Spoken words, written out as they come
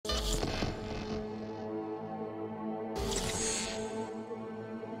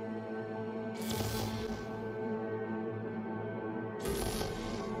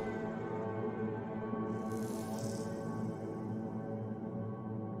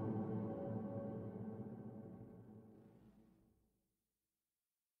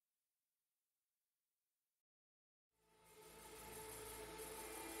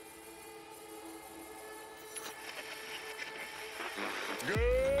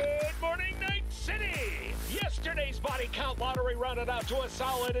Yesterday's body count lottery rounded out to a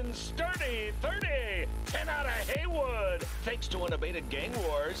solid and sturdy 30. 10 out of Haywood, thanks to unabated gang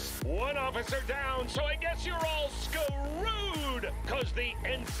wars. One officer down, so I guess you're all screwed, cause the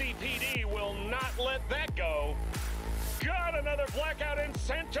NCPD will not let that go. Got another blackout in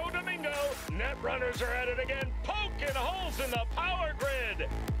Santo Domingo. Net runners are at it again, poking holes in the power grid.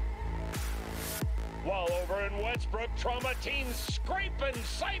 While over in Westbrook, trauma teams scraping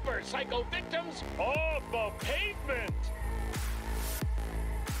cyber psycho victims off the pavement.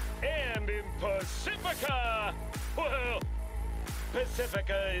 And in Pacifica, well,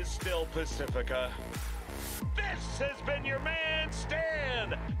 Pacifica is still Pacifica. This has been your man,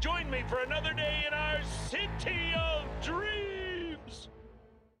 Stan. Join me for another day in our city of dreams.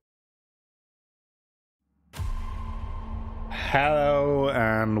 Hello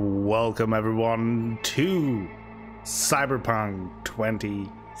and welcome everyone to Cyberpunk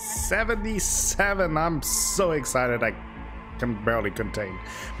 2077. I'm so excited I can barely contain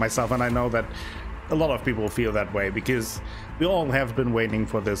myself, and I know that a lot of people feel that way because we all have been waiting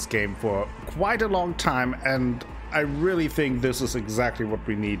for this game for quite a long time, and I really think this is exactly what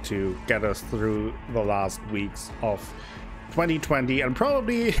we need to get us through the last weeks of 2020 and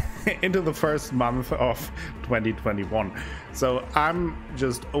probably into the first month of 2021. So I'm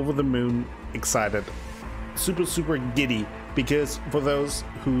just over the moon excited, super giddy, because for those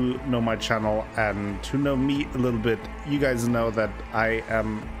who know my channel and who know me a little bit, you guys know that I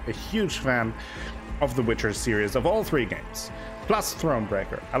am a huge fan of the Witcher series, of all three games, plus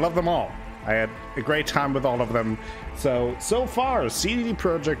Thronebreaker. I love them all. I had a great time with all of them. So far, CD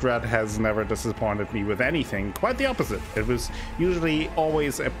Projekt Red has never disappointed me with anything. Quite the opposite. It was usually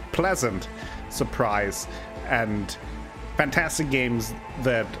always a pleasant surprise and fantastic games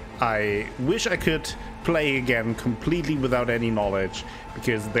that I wish I could play again completely without any knowledge,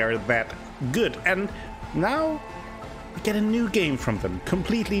 because they're that good. And now we get a new game from them,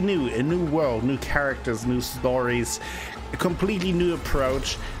 completely new, a new world, new characters, new stories, a completely new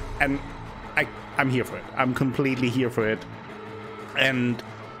approach, and I'm here for it. I'm completely here for it. And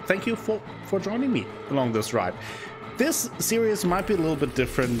thank you for joining me along this ride. This series might be a little bit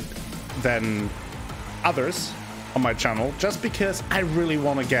different than others on my channel, just because I really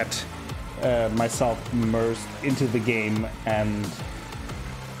want to get myself immersed into the game and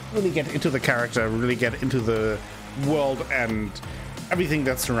really get into the character, really get into the world and everything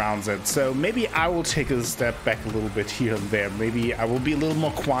that surrounds it. So maybe I will take a step back a little bit here and there. Maybe I will be a little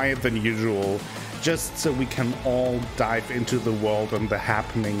more quiet than usual, just so we can all dive into the world and the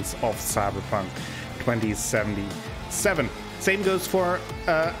happenings of Cyberpunk 2077. Same goes for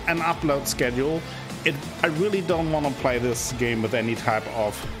an upload schedule. I really don't want to play this game with any type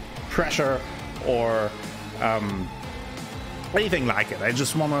of pressure or anything like it. I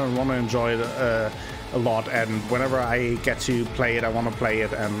just want to enjoy it a lot, and whenever I get to play it, I want to play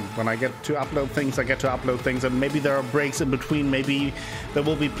it, and when I get to upload things, I get to upload things, and maybe there are breaks in between. Maybe there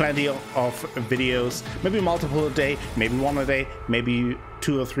will be plenty of videos, maybe multiple a day, maybe one a day, maybe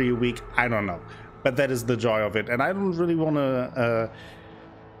 2 or 3 a week, I don't know, but that is the joy of it. And I don't really want to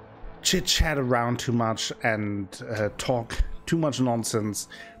chit chat around too much and talk too much nonsense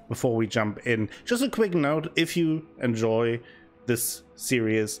before we jump in. Just a quick note: if you enjoy this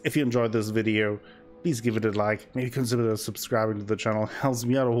series, if you enjoy this video, please give it a like, maybe consider subscribing to the channel. Helps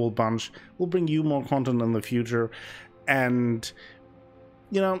me out a whole bunch. We'll bring you more content in the future, and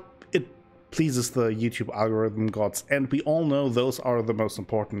you know, it pleases the YouTube algorithm gods, and we all know those are the most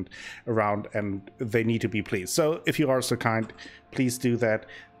important around, and they need to be pleased. So if you are so kind, please do that.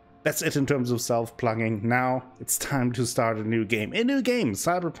 That's it in terms of self-plugging. Now it's time to start a new game. A new game,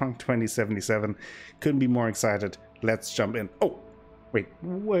 Cyberpunk 2077. Couldn't be more excited. Let's jump in. Oh, wait.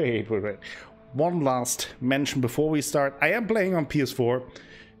 One last mention before we start. I am playing on PS4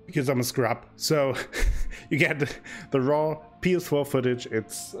 because I'm a scrub. So you get the raw PS4 footage.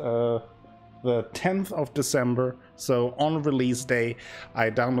 It's the 10th of December. So on release day, I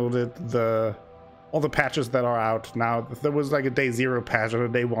downloaded all the patches that are out now. There was like a day 0 patch and a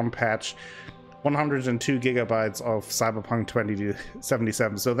day 1 patch. 102 gigabytes of Cyberpunk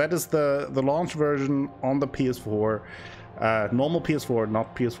 2077. So that is the launch version on the PS4. Normal PS4,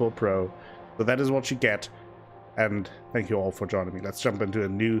 not PS4 Pro. So that is what you get, and thank you all for joining me. Let's jump into a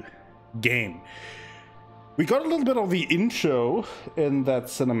new game. We got a little bit of the intro in that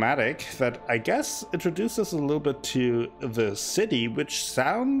cinematic that I guess introduced us a little bit to the city, which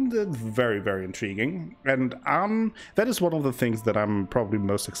sounded very intriguing. And that is one of the things that I'm probably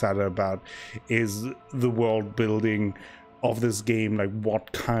most excited about, is the world building of this game. Like,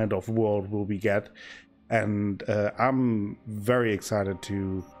 what kind of world will we get? And I'm very excited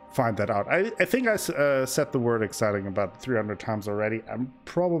to find that out. I think I said the word exciting about 300 times already. I'm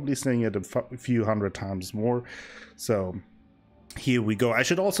probably saying it a few hundred times more. So here we go. I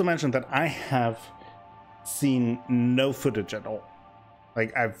should also mention that I have seen no footage at all.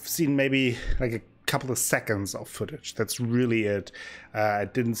 Like, I've seen maybe like a couple of seconds of footage. That's really it. I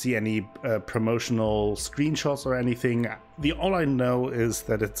didn't see any promotional screenshots or anything. All I know is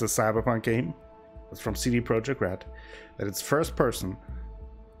that it's a Cyberpunk game. It's from CD Projekt Red. That it's first person,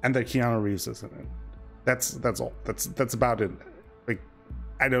 and that Keanu Reeves is in it. That's all. That's about it. Like,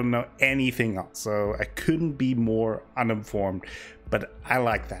 I don't know anything else, so I couldn't be more uninformed. But I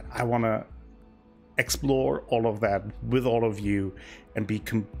like that. I want to explore all of that with all of you and be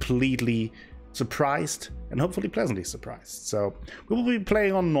completely surprised and hopefully pleasantly surprised. So we will be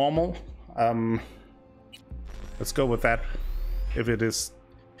playing on normal. Let's go with that. If it is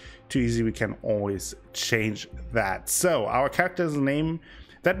too easy, we can always change that. So our character's name,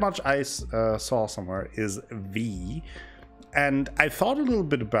 that much I saw somewhere, is V. And I thought a little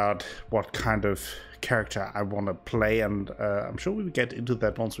bit about what kind of character I want to play, and I'm sure we'll get into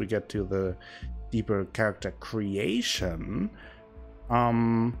that once we get to the deeper character creation.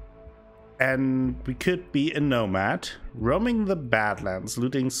 And we could be a nomad, roaming the Badlands,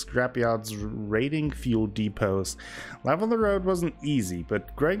 looting scrapyards, raiding fuel depots. Life on the road wasn't easy,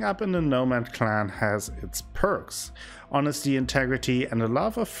 but growing up in a nomad clan has its perks. Honesty, integrity, and a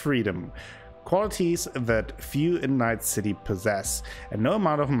love of freedom. Qualities that few in Night City possess, and no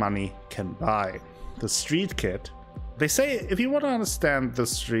amount of money can buy. The street kid. They say if you want to understand the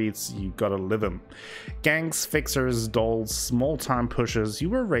streets, you gotta live them. Gangs, fixers, dolls, small-time pushers,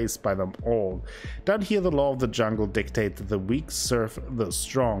 you were raised by them all. Down here the law of the jungle dictates that the weak serve the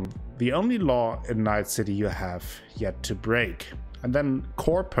strong. The only law in Night City you have yet to break. And then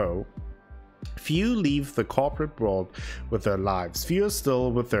Corpo. Few leave the corporate world with their lives, fewer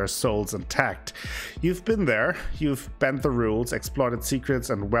still with their souls intact. You've been there, you've bent the rules, exploited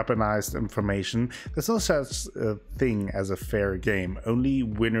secrets and weaponized information. There's no such thing as a fair game, only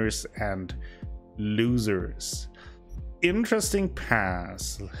winners and losers. Interesting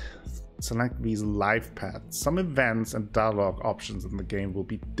paths. Select these life paths. Some events and dialogue options in the game will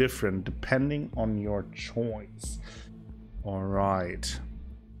be different depending on your choice. Alright.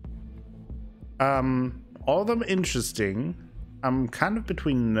 All of them interesting. I'm kind of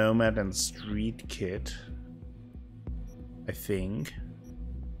between Nomad and Street Kid, I think.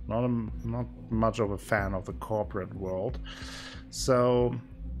 Not much of a fan of the corporate world. So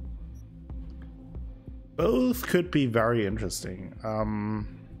both could be very interesting.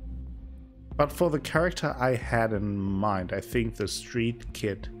 But for the character I had in mind, I think the Street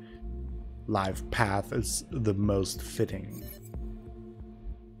Kid life path is the most fitting.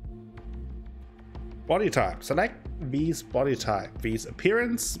 Body type. Select V's body type. V's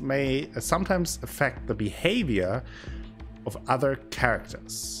appearance may sometimes affect the behavior of other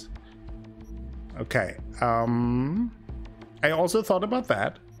characters. Okay. I also thought about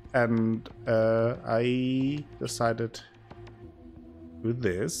that, and I decided with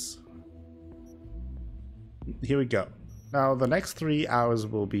this. Here we go. Now the next 3 hours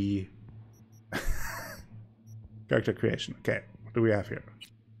will be character creation. Okay, what do we have here?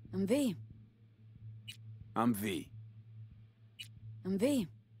 I'm V. I'm V. I'm V.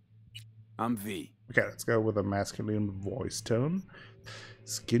 I'm V. Okay, let's go with a masculine voice tone.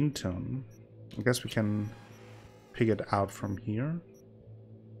 Skin tone. I guess we can pick it out from here.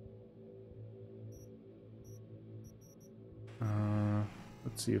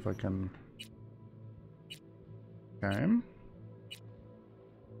 Let's see if I can... Okay.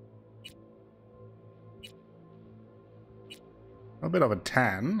 A bit of a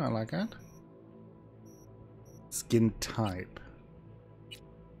tan, I like that. Skin type.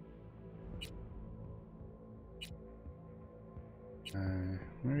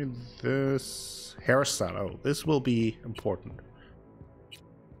 Maybe this hairstyle. Oh, this will be important.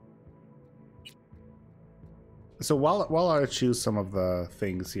 So while I choose some of the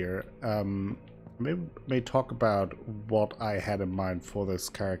things here, may talk about what I had in mind for this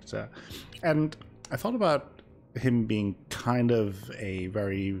character. And I thought about him being kind of a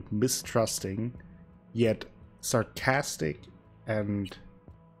very mistrusting, yet sarcastic and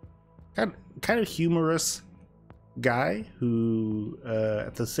kind of humorous guy who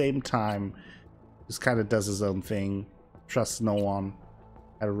at the same time just kind of does his own thing, trusts no one,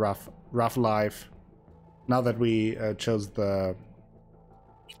 had a rough life. Now that we chose the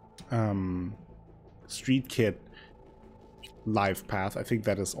Street Kid life path, I think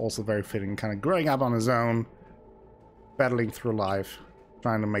that is also very fitting, kind of growing up on his own, battling through life,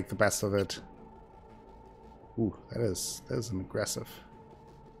 trying to make the best of it. Ooh, that is an aggressive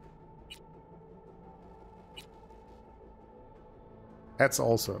That's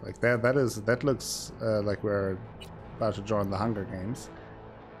also like that looks like we're about to join the Hunger Games.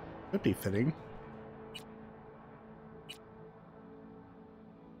 Could be fitting.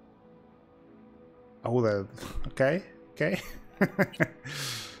 Oh, that okay. Let's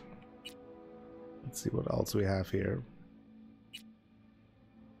see what else we have here.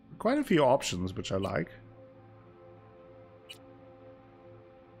 Quite a few options, which I like.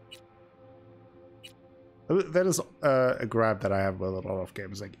 That is a grab that I have with a lot of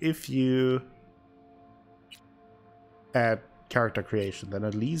games. Like, if you add character creation, then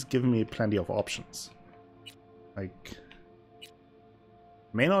at least give me plenty of options. Like,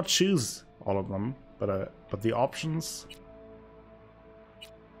 may not choose all of them, but the options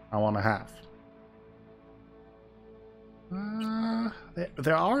I want to have.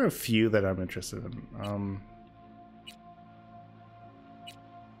 There are a few that I'm interested in.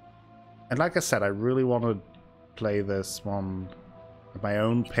 And like I said, I really want to play this one at my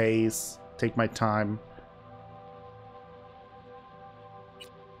own pace, take my time.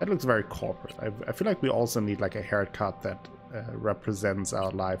 That looks very corporate. I feel like we also need like a haircut that represents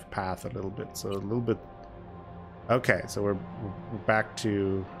our life path a little bit. So a little bit... Okay, so we're back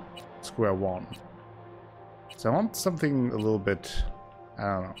to square one. So I want something a little bit, I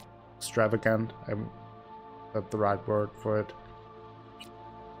don't know, extravagant. Is that the right word for it?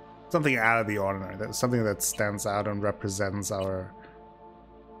 Something out of the ordinary. That's something that stands out and represents our...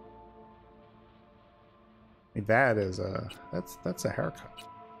 That is a... That's a haircut.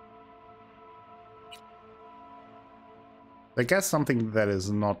 I guess something that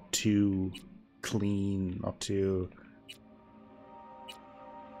is not too clean, not too...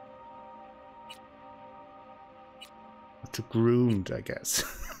 not too groomed, I guess.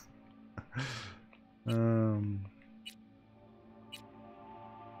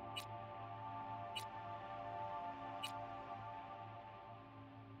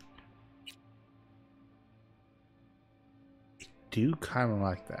 Do kind of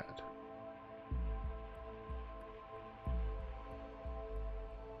like that.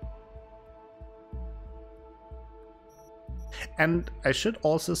 And I should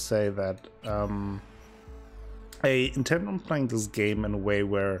also say that I intend on playing this game in a way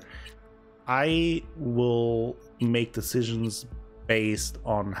where I will make decisions based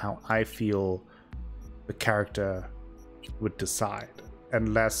on how I feel the character would decide,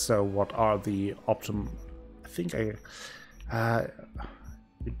 and less so what are the optimum... I think I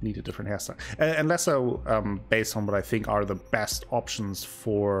need a different hairstyle. And less so based on what I think are the best options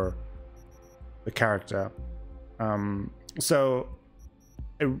for the character. So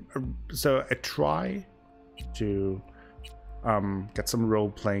I try to get some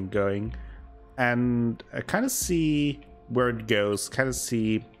role-playing going and kind of see where it goes, kind of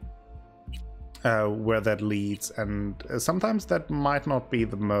see where that leads, and sometimes that might not be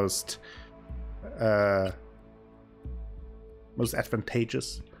the most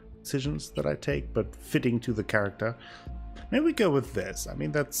advantageous decisions that I take, but fitting to the character. Maybe we go with this. I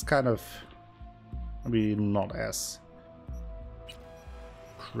mean, that's kind of maybe not as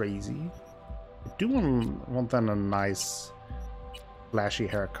crazy. I do want then a nice flashy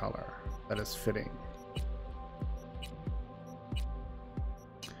hair color that is fitting.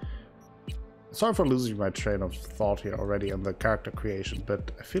 Sorry for losing my train of thought here already on the character creation,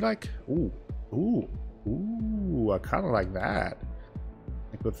 but I feel like ooh, I kind of like that.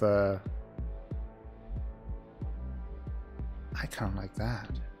 Like with I kind of like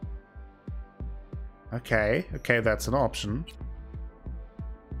that. Okay, that's an option.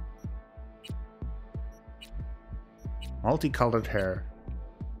 Multicolored hair.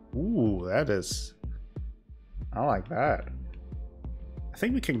 Ooh, that is... I like that. I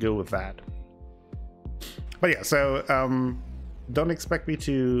think we can go with that. But yeah, so don't expect me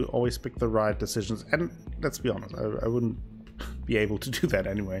to always pick the right decisions. And let's be honest, I wouldn't be able to do that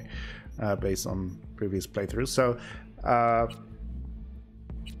anyway, based on previous playthroughs. So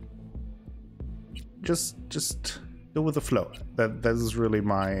just go with the flow. That is really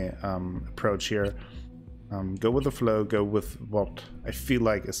my approach here. Go with the flow, go with what I feel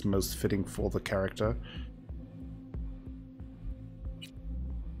like is most fitting for the character.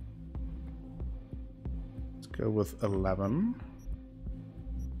 Let's go with 11.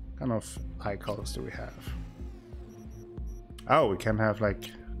 What kind of eye colors do we have? Oh, we can have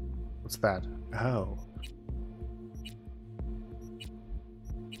like... What's that? Oh.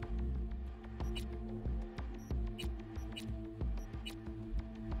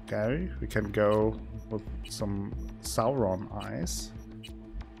 Okay, we can go with some Sauron eyes.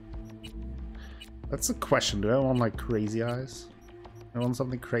 That's a question. Do I want like crazy eyes? I want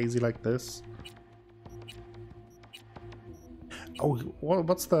something crazy like this. Oh,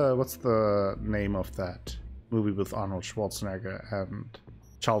 what's the name of that movie with Arnold Schwarzenegger and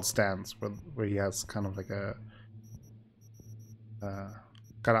Charles Dance, where he has kind of like a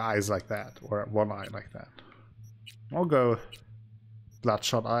kind of eyes like that, or one eye like that? I'll go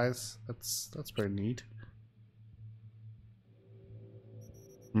bloodshot eyes. That's pretty neat.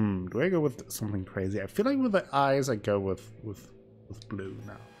 Do I go with something crazy? I feel like with the eyes, I go with blue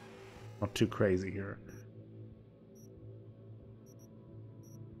now. Not too crazy here.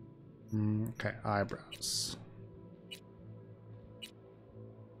 Okay, eyebrows.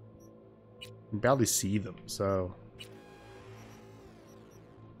 I can barely see them, so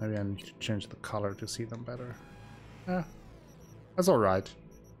maybe I need to change the color to see them better. Yeah, that's alright.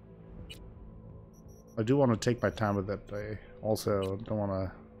 I do want to take my time with it. I also don't want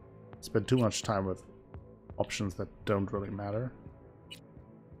to spend too much time with options that don't really matter.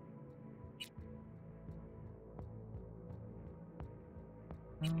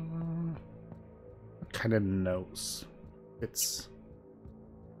 What kind of nose? Let's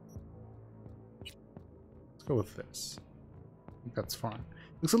go with this. I think that's fine.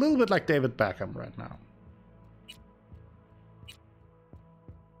 Looks a little bit like David Beckham right now.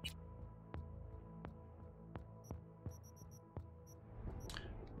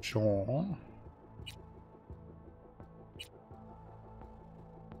 Jaw.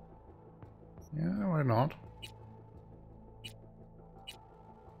 Yeah, why not?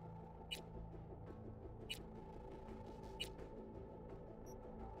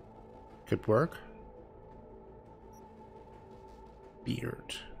 Could work.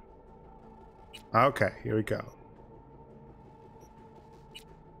 Beard. Okay, here we go.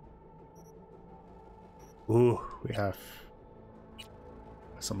 Ooh, we have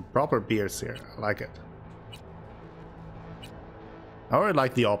some proper beards here. I like it. I already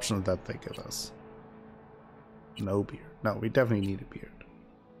like the options that they give us. No beard. No, we definitely need a beard.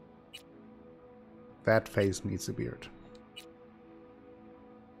 That face needs a beard.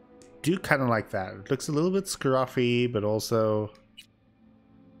 Do kind of like that. It looks a little bit scruffy, but also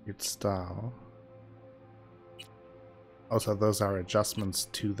good style. Also, those are adjustments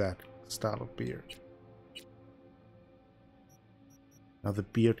to that style of beard. Now the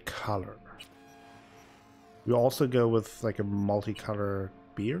beard color. We also go with like a multicolor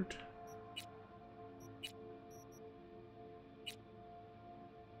beard.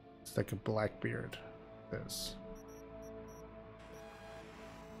 It's like a black beard. This.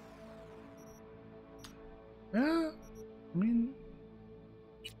 Yeah, I mean,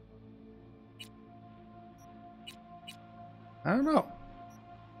 I don't know.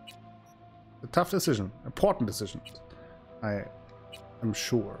 A tough decision, important decision. I'm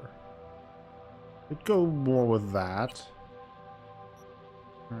sure. Could go more with that.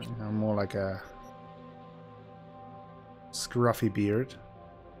 More like a scruffy beard.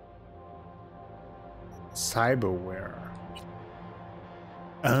 Cyberware.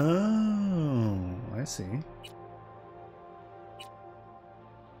 Oh, I see.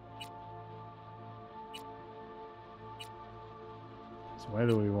 So where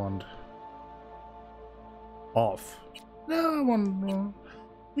do we want? Off. No, I want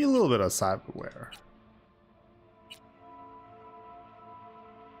be a little bit of cyberware.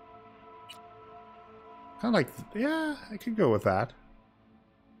 Kind of like, yeah, I could go with that.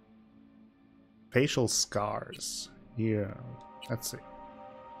 Facial scars. Yeah, let's see.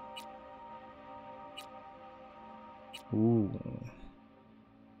 Ooh.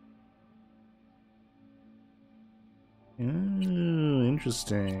 Ooh,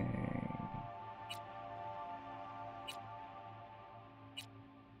 interesting.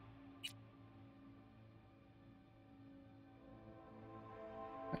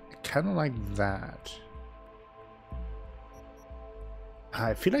 Kind of like that.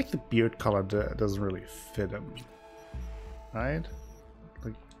 I feel like the beard color doesn't really fit him, right?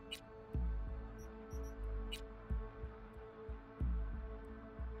 Like,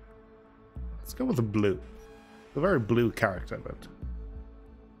 let's go with the blue. A very blue character, but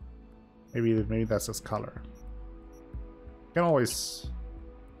maybe that's his color. You can always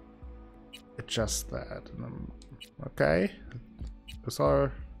adjust that. Okay, those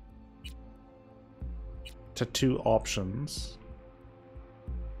are tattoo options.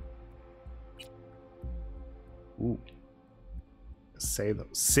 Ooh. Say those.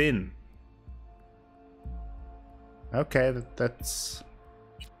 Sin. Okay, that's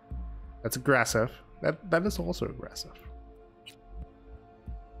aggressive. That is also aggressive.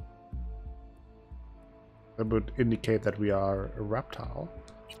 That would indicate that we are a reptile.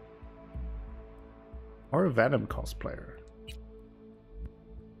 Or a Venom cosplayer.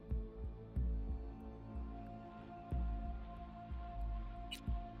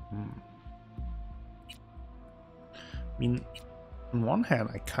 I mean, on one hand,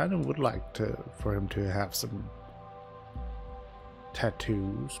 I kind of would like for him to have some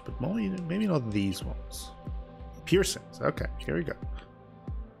tattoos, but maybe not these ones. Piercings. Okay, here we go.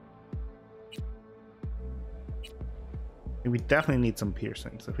 We definitely need some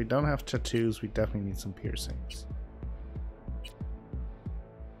piercings. If we don't have tattoos, we definitely need some piercings.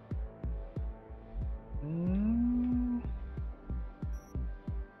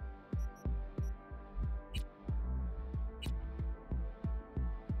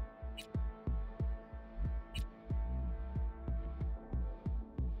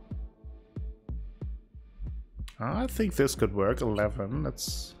 I think this could work. 11.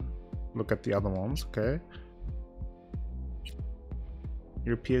 Let's look at the other ones. Okay.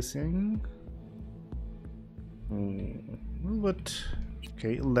 You're piercing. But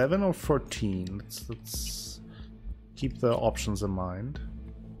okay, 11 or 14. Let's keep the options in mind.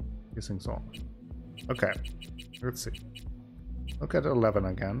 Piercing's on. Okay. Let's see. Look at 11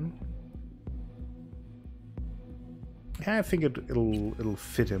 again. Yeah, I think it'll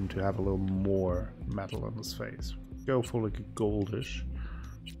fit him to have a little more metal on his face. Go for like a goldish,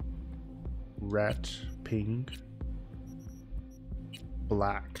 red, pink,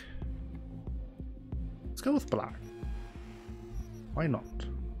 black. Let's go with black. Why not?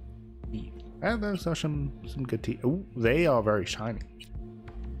 And those are some good teeth. Oh, they are very shiny.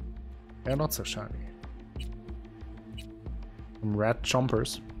 They're not so shiny. Some red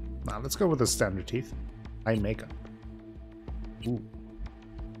chompers. Now let's go with the standard teeth. Eye makeup. Ooh.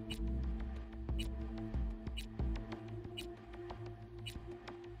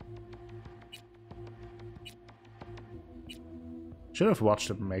 Should have watched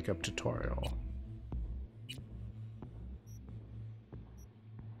a makeup tutorial.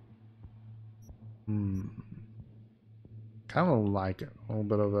 Kind of like it. A little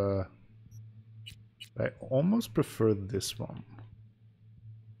bit of a... I almost prefer this one.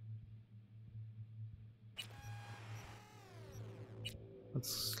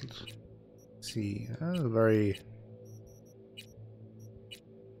 Let's see. Very...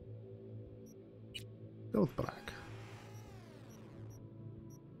 Go with black.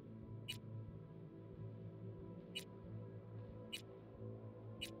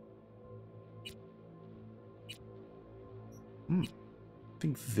 I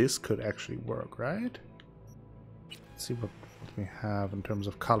think this could actually work, right? Let's see what we have in terms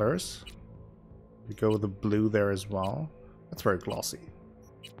of colors. We go with the blue there as well. That's very glossy.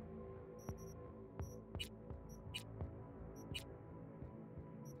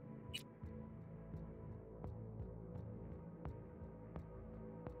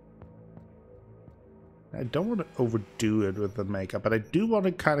 I don't want to overdo it with the makeup, but I do want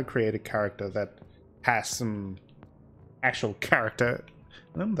to kind of create a character that has some actual character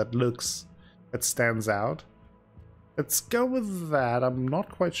that stands out. Let's go with that. I'm not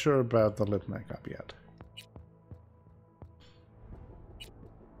quite sure about the lip makeup yet.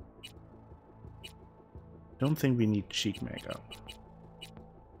 Don't think we need cheek makeup.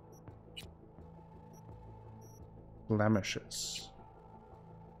 Blemishes.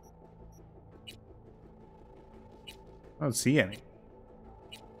 I don't see any.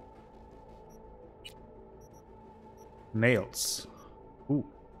 Nails. Ooh.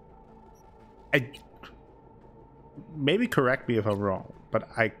 Maybe correct me if I'm wrong, but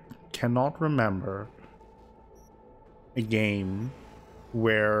I cannot remember a game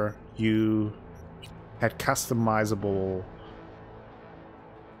where you had customizable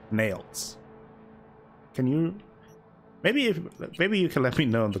nails. Can you... maybe you can let me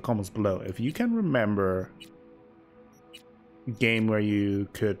know in the comments below if you can remember a game where you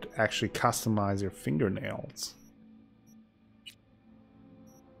could actually customize your fingernails.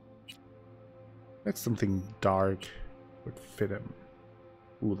 Like something dark would fit him.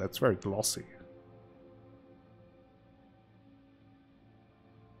 Ooh, that's very glossy.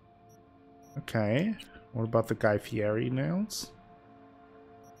 Okay, what about the Guy Fieri nails?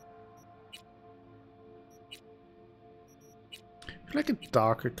 I feel like a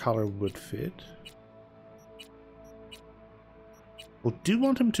darker color would fit. We do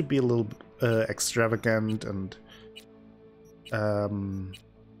want him to be a little extravagant and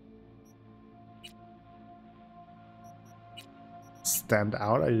stand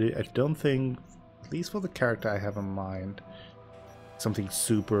out. I don't think, at least for the character I have in mind, something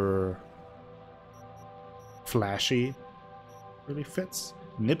super flashy really fits.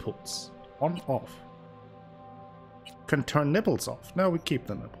 Nipples on, off. Can turn nipples off. No, we keep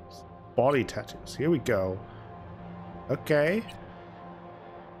the nipples. Body tattoos. Here we go. Okay.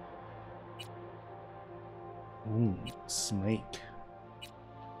 Ooh, snake.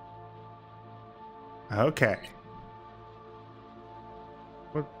 Okay.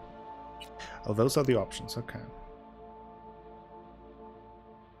 What? Oh, those are the options. Okay.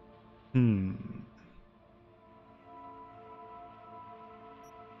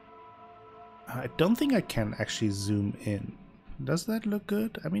 I don't think I can actually zoom in. Does that look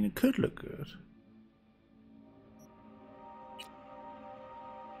good? I mean, it could look good.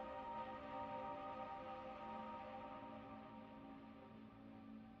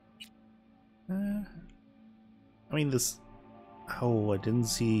 I mean, this... Oh, I didn't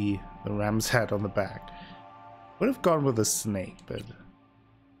see the ram's head on the back. Would have gone with a snake, but...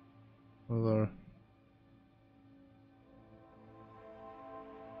 Not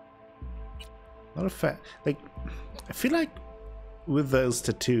a fan. Like, I feel like with those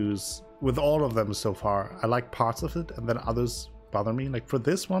tattoos, with all of them so far, I like parts of it, and then others bother me. Like for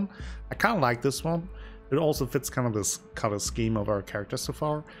this one, I kind of like this one. It also fits kind of this color scheme of our character so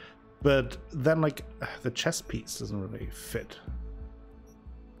far. But then, like, the chest piece doesn't really fit.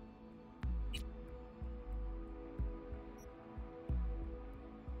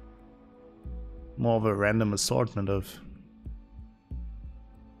 More of a random assortment of...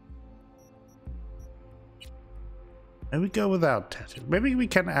 Maybe go without tattoos. Maybe we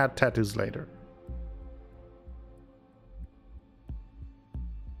can add tattoos later.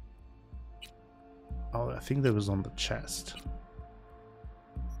 Oh, I think that was on the chest.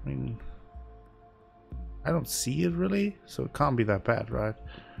 I mean, I don't see it really, so it can't be that bad, right?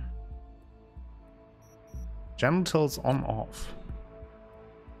 Genitals on off.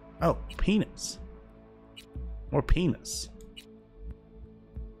 Oh, penis. More penis.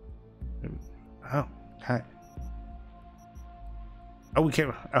 Oh, okay. Oh, we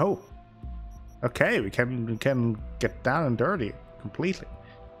can. Oh, okay. We can get down and dirty completely.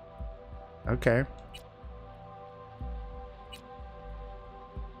 Okay.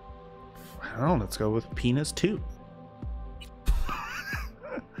 I don't know. Let's go with penis too.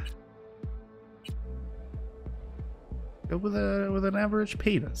 Go with an average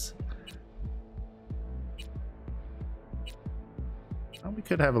penis. Oh, we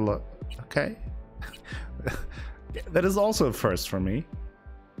could have a look. Okay. That is also a first for me.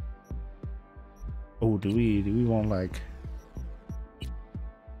 Oh, do we want like...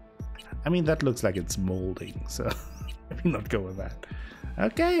 I mean, that looks like it's molding, so let me not go with that.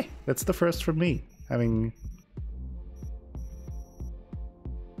 Okay, that's the first for me. Having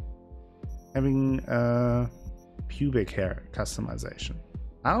pubic hair customization.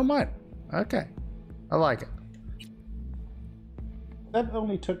 I don't mind. Okay, I like it. That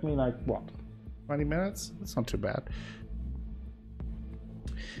only took me like what? 20 minutes? That's not too bad.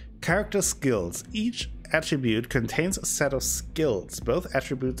 Character skills. Each attribute contains a set of skills. Both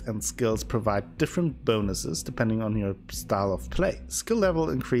attributes and skills provide different bonuses depending on your style of play. Skill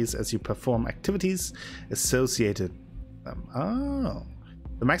level increase as you perform activities associated with them. Oh.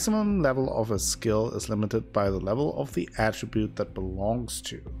 The maximum level of a skill is limited by the level of the attribute that belongs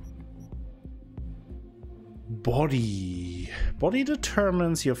to. Body. Body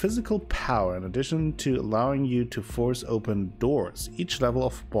determines your physical power in addition to allowing you to force open doors. Each level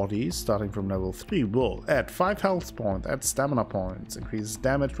of body, starting from level 3, will add 5 health points, add stamina points, increase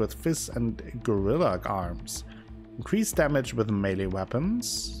damage with fists and gorilla arms, increase damage with melee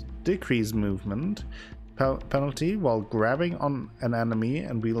weapons, decrease movement penalty while grabbing on an enemy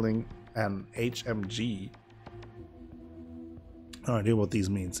and wielding an HMG. No idea what these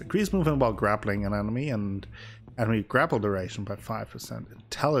means. Increase movement while grappling an enemy and enemy grapple duration by 5%.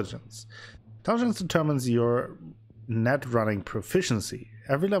 Intelligence. Intelligence determines your net running proficiency.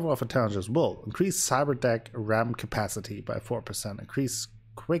 Every level of intelligence will increase cybernetic RAM capacity by 4%. Increase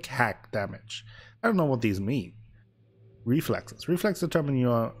quick hack damage. I don't know what these mean. Reflexes. Reflexes determine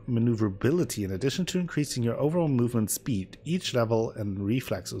your maneuverability in addition to increasing your overall movement speed. Each level in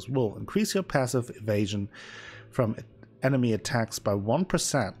reflexes will increase your passive evasion from enemy attacks by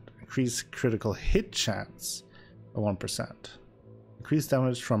 1%, increase critical hit chance by 1%, increase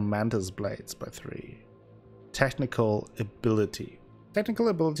damage from mantis blades by 3. Technical ability. Technical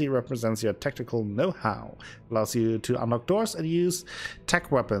ability represents your technical know-how, allows you to unlock doors and use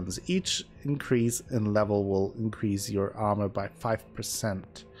tech weapons. Each increase in level will increase your armor by 5%.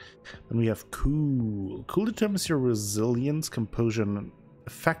 Then we have cool. Cool determines your resilience, composure, and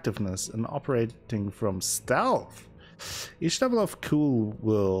effectiveness in operating from stealth. Each level of cool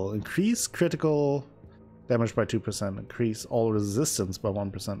will increase critical damage by 2%, increase all resistance by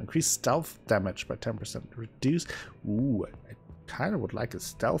 1%, increase stealth damage by 10%, reduce... Ooh, I kind of would like a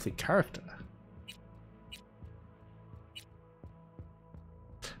stealthy character.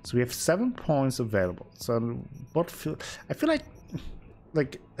 So we have 7 points available. So what I feel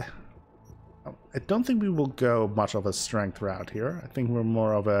like I don't think we will go much of a strength route here. I think we're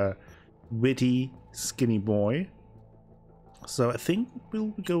more of a witty, skinny boy. So I think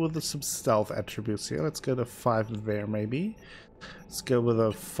we'll go with some stealth attributes here. Let's go to 5 there, maybe. Let's go with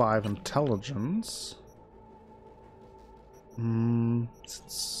a 5 intelligence. Go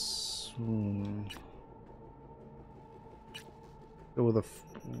with a...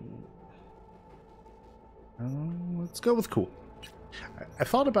 let's go with cool. I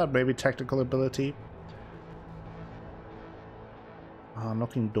thought about maybe technical ability.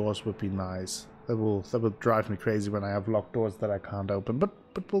 Knocking doors would be nice. That will drive me crazy when I have locked doors that I can't open. But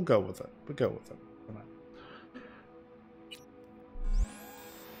we'll go with it. We'll go with it for now.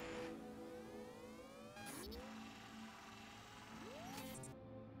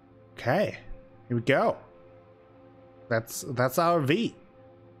 Okay, here we go. That's our V.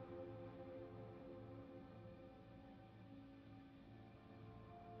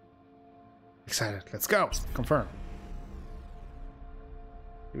 Excited. Let's go. Confirm.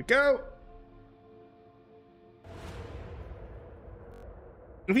 Here we go.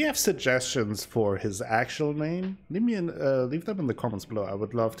 If you have suggestions for his actual name, leave them in the comments below. I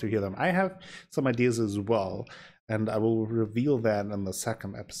would love to hear them. I have some ideas as well, and I will reveal that in the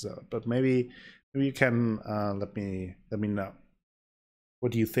second episode. But maybe you can let me know.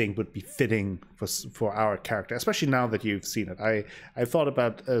 What do you think would be fitting for our character, especially now that you've seen it? I thought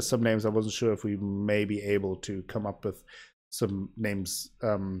about some names. I wasn't sure if we may be able to come up with some names,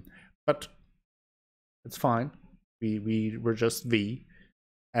 but it's fine. We're just V,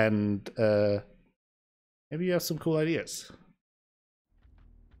 and maybe you have some cool ideas.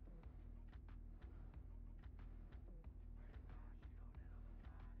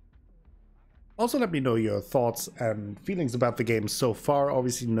 Also, let me know your thoughts and feelings about the game so far.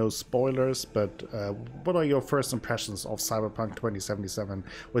 Obviously, no spoilers, but what are your first impressions of Cyberpunk 2077?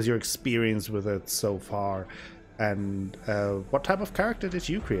 What's your experience with it so far? And what type of character did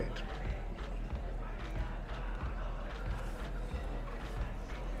you create?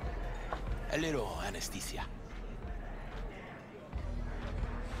 A little anesthesia.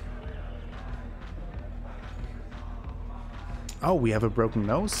 Oh, we have a broken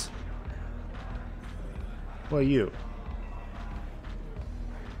nose? What are you?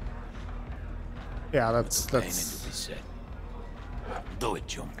 Yeah, that's... Do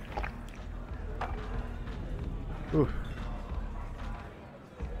it, Jung. Ooh.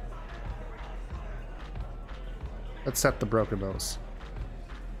 Let's set the broken nose.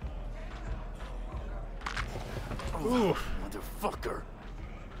 Ooh, motherfucker.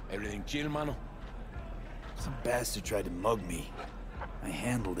 Everything chill, mano? Some bastard tried to mug me. I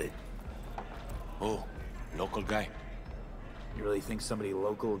handled it. Oh, local guy. You really think somebody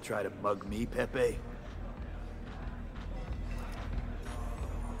local will try to mug me, Pepe?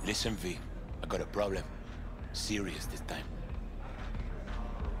 Listen, V. I got a problem. Serious this time.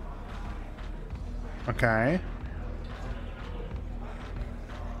 Okay.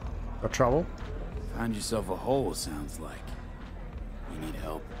 Got trouble? Found yourself a hole, sounds like. You need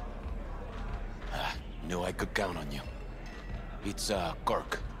help? Knew I could count on you. It's,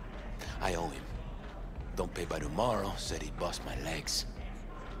 Kirk. I owe him. Don't pay by tomorrow, said he'd bust my legs.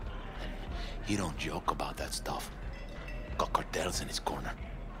 And he don't joke about that stuff. Got cartels in his corner.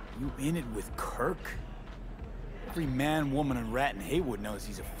 You in it with Kirk? Every man, woman, and rat in Haywood knows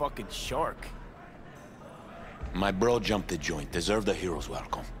he's a fucking shark. My bro jumped the joint. Deserved a hero's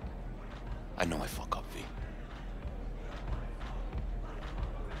welcome. I know I fuck up, V.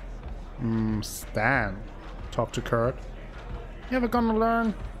 Stan. Talk to Kurt. You ever gonna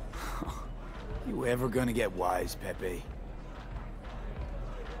learn? You ever gonna get wise, Pepe?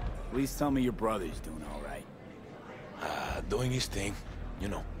 Please tell me your brother's doing all right. Doing his thing, you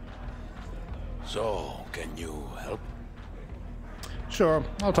know. So, can you help? Sure,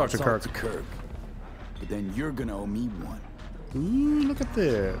 I'll talk to Kurt. But then you're gonna owe me one. Ooh, look at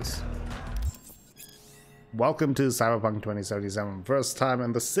this. Welcome to Cyberpunk 2077. First time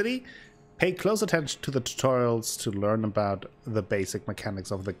in the city? Pay close attention to the tutorials to learn about the basic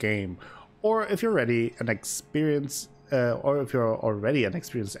mechanics of the game. Or if you're already an experienced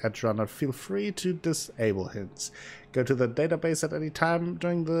edge runner, feel free to disable hints. Go to the database at any time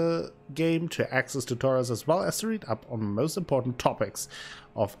during the game to access tutorials as well as to read up on the most important topics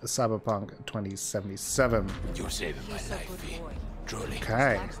of Cyberpunk 2077. You're saving my life, V. Truly.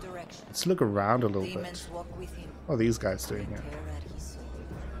 Okay, let's look around a little bit. What are these guys doing here?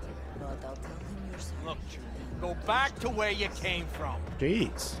 Look, go back to where you came from.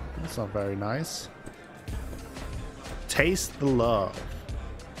 Jeez, that's not very nice. Taste the love.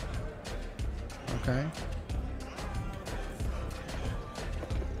 Okay.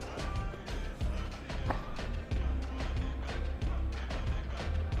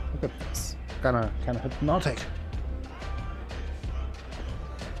 Look at this. Kind of hypnotic.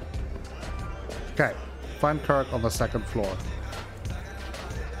 Okay, find Kirk on the second floor.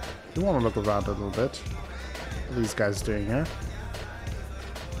 You want to look around a little bit. What are these guys doing here?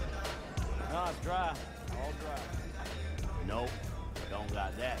 No, it's dry. All dry. Nope. Don't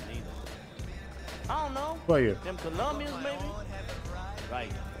got that neither. I don't know. Who are you? Them Colombians, maybe?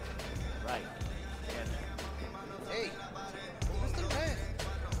 Right. Right. Hey, Mr. Man.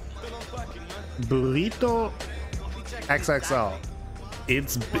 Still on fucking, man. Burrito XXL.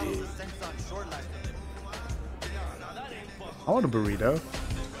 It's big. I want a burrito.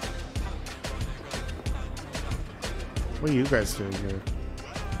 What are you guys doing here?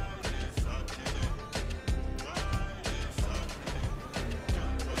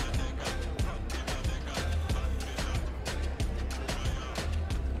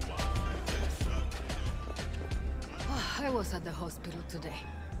 I was at the hospital today.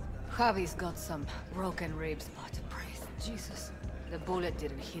 Javi's got some broken ribs, but praise Jesus, the bullet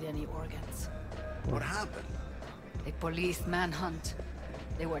didn't hit any organs. What happened? A police manhunt.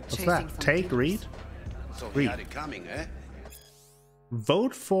 They were What's chasing that? some Take, killers. read? So he had it coming, eh?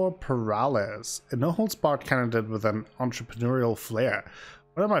 Vote for Perales, a no-holds-barred candidate with an entrepreneurial flair.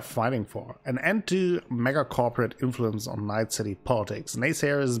 What am I fighting for? An end to mega-corporate influence on Night City politics.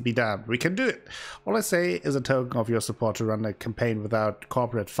 Naysayers be damned. We can do it. All I say is a token of your support to run a campaign without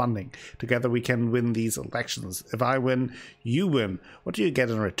corporate funding. Together we can win these elections. If I win, you win. What do you get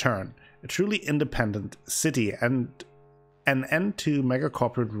in return? A truly independent city and an end to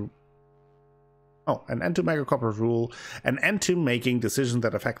mega-corporate rule. Oh, an end to megacorporate rule, an end to making decisions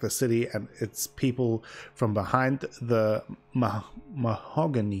that affect the city and its people from behind the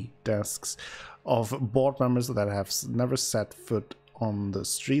mahogany desks of board members that have never set foot on the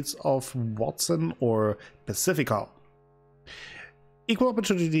streets of Watson or Pacifica. Equal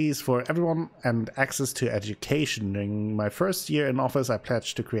opportunities for everyone and access to education. During my first year in office, I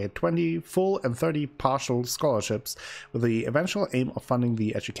pledged to create 20 full and 30 partial scholarships with the eventual aim of funding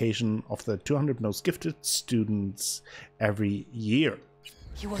the education of the 200 most gifted students every year.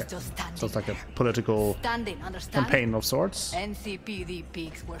 He was just standing So it's like a there. political Standing, understand? campaign of sorts. NCPD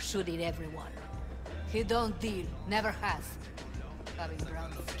pigs were shooting everyone. He don't deal, never has. Having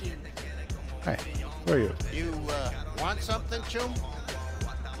brown skin. Hey, where are you? You, want something, Chum?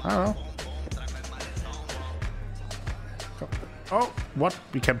 I don't know. Oh, what?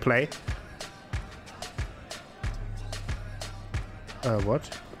 We can play?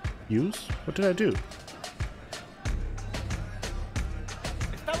 What? Use? What did I do?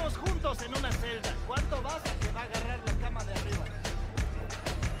 Estamos juntos en una celda. ¿Cuánto vas a que va a agarrar la cama de arriba?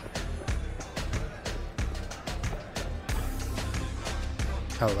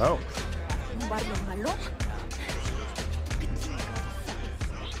 Hello. ¿Un barrio malo?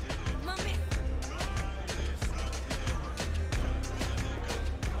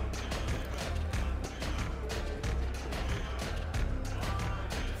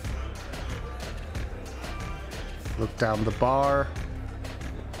 Look down the bar.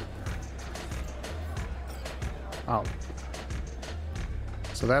 Oh.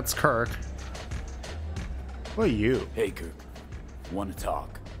 So that's Kirk. Who are you? Hey, Kirk. Want to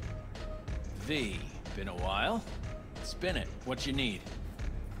talk? V, been a while? Spin it. What you need?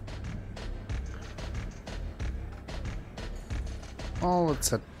 Oh, let's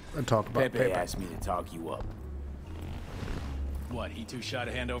sit and talk about Pepe paper. asked me to talk you up. What, he too shy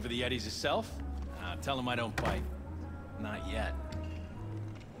to hand over the Eddies himself? Tell him I don't bite. Not yet.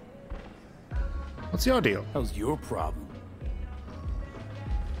 What's your deal? That was your problem.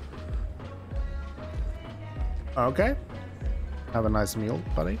 Okay. Have a nice meal,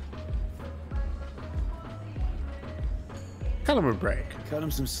 buddy. Kind of a break. Cut him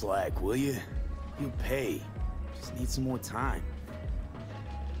some slack, will you? You'll pay. Just need some more time.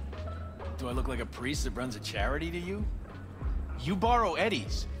 Do I look like a priest that runs a charity to you? You borrow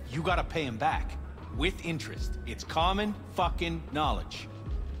Eddies, you gotta pay him back. With interest. It's common fucking knowledge.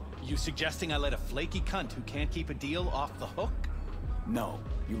 You suggesting I let a flaky cunt who can't keep a deal off the hook? No,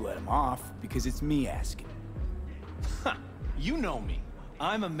 you let him off because it's me asking. Ha! You know me.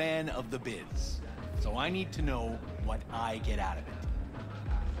 I'm a man of the biz. So I need to know what I get out of it.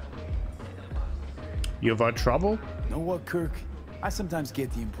 You avoid trouble? Know what, Kirk? I sometimes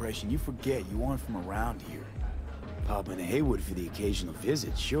get the impression you forget you aren't from around here. Pop into Haywood for the occasional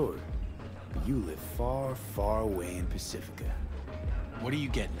visit, sure. But you live far, far away in Pacifica. What are you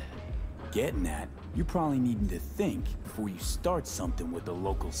getting at? Getting at, you probably needing to think before you start something with the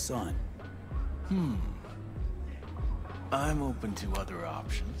local sun. I'm open to other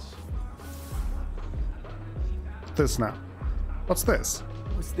options. This now. What's this?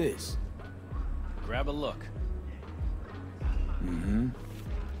 What's this? Grab a look. Mm-hmm.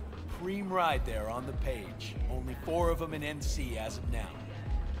 Cream ride there on the page. Only 4 of them in NC as of now.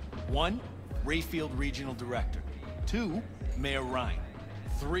 1, Rayfield Regional Director. 2, Mayor Ryan.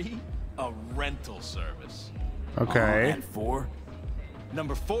 3, a rental service. Okay. And 4?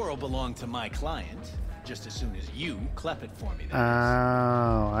 Number 4 will belong to my client, just as soon as you clep it for me. Oh,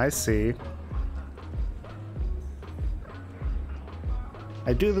 I see.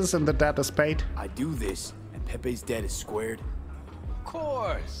 I do this and the debt is paid. I do this, and Pepe's debt is squared. Of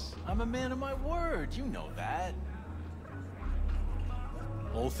course. I'm a man of my word. You know that.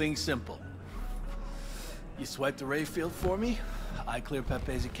 Whole thing's simple. You swipe the Rayfield for me, I clear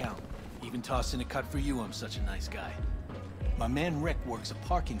Pepe's account. Even toss in a cut for you, I'm such a nice guy. My man Rick works a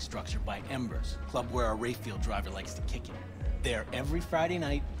parking structure by Embers, club where our Rayfield driver likes to kick it. There every Friday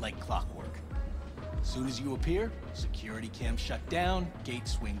night, like clockwork. As soon as you appear, security cam shut down, gate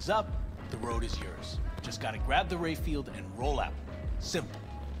swings up, the road is yours. Just gotta grab the Rayfield and roll out. Simple.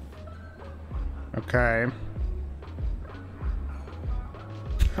 Okay.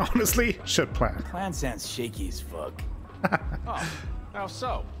 Honestly, should plan. Plan sounds shaky as fuck. Oh, how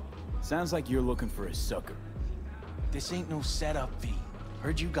so? Sounds like you're looking for a sucker. This ain't no setup, V.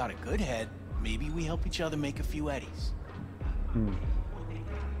 Heard you got a good head. Maybe we help each other make a few eddies.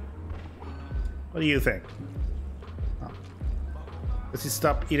 What do you think? Oh. Does he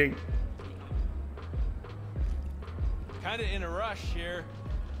stop eating? Kinda in a rush here.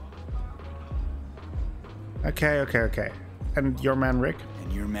 Okay. And your man Rick?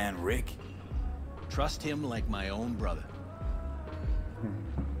 And your man Rick? Trust him like my own brother.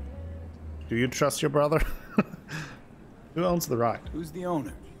 Do you trust your brother? Who owns the ride? Who's the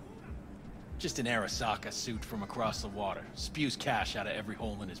owner? Just an Arasaka suit from across the water. Spews cash out of every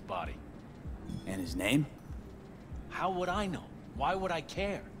hole in his body. And his name? How would I know? Why would I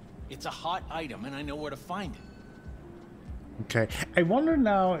care? It's a hot item and I know where to find it. Okay. I wonder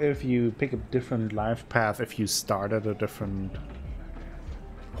now if you pick a different life path if you start at a different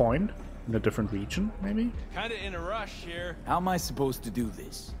point in a different region, maybe? Kinda in a rush here. How am I supposed to do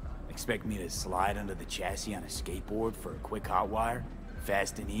this? Expect me to slide under the chassis on a skateboard for a quick hot wire?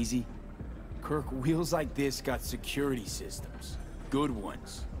 Fast and easy? Kirk, wheels like this got security systems. Good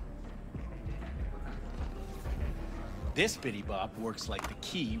ones. This bitty bop works like the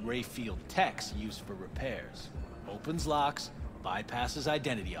key Rayfield techs use for repairs. Opens locks, bypasses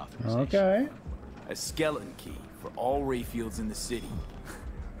identity authorization. Okay. A skeleton key for all Rayfields in the city.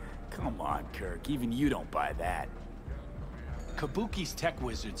 Come on, Kirk, even you don't buy that. Kabuki's tech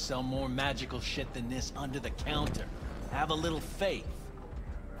wizards sell more magical shit than this under the counter. Have a little faith.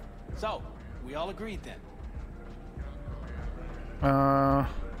 So, we all agreed then?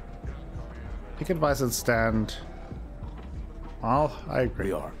 Take advice and stand. Well, I agree.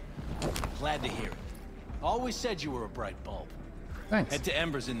 We are. Glad to hear it. Always said you were a bright bulb. Thanks. Head to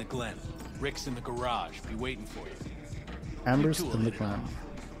Embers in the Glen. Rick's in the garage. Be waiting for you. Ambers You two in will the hit it ground.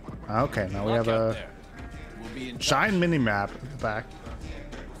 off. Okay, now we Luck have out a there. We'll be in touch. giant mini-map at the back.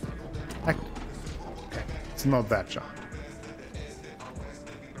 Okay, it's not that giant.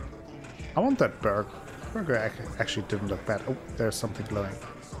 I want that burger. Burger actually didn't look bad. Oh, there's something glowing.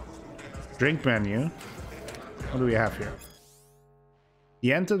 Drink menu. What do we have here?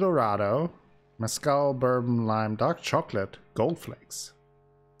 Diente Dorado, Mezcal, Bourbon, Lime, Dark Chocolate, Gold Flakes,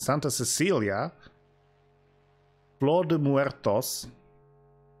 Santa Cecilia, Flor de Muertos,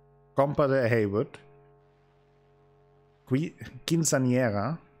 Compa de Haywood,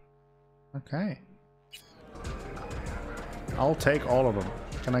 Quinceañera. Okay. I'll take all of them.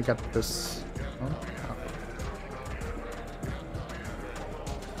 Can I get this? Oh, no.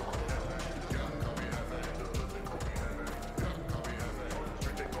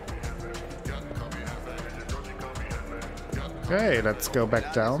 Okay, let's go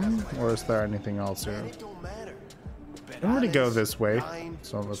back down. Or is there anything else here? I don't really go this way,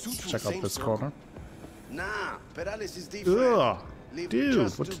 so let's check out this corner. Nah, Perales is different. Ugh, Live dude,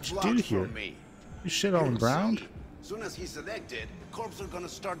 just what 2 did you do blocks here? from me. You shit on the ground? See, soon as he's elected, corps are gonna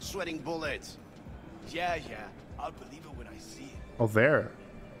start sweating bullets. Yeah, I'll believe it when I see it. Oh, there.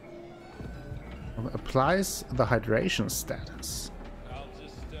 Applies the hydration status. I'll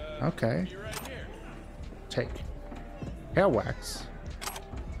just, Okay. be right here. Take. Hair wax.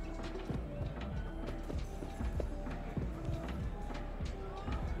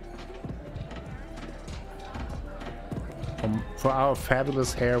 For our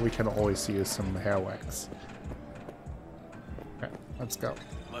fabulous hair, we can always use some hair wax. Okay, let's go.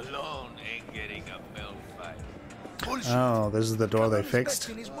 Malone ain't getting a milk fight. Oh, this is the door they fixed.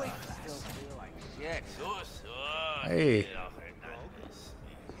 Hey.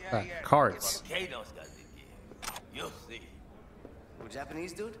 Cards. Kano's got the gear. You'll see. A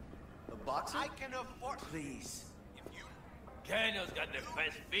Japanese dude? A boxer? I can afford. Please. Kano's got the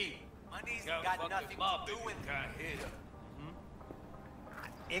best feet. Money's Can't got fuck nothing him up to do if with you can't hit him.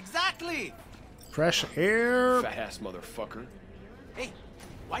 Exactly! Fresh air. Fat ass motherfucker. Hey,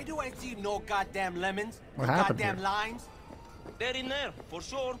 why do I see no goddamn lemons? What no happened goddamn here? limes? They're in there, for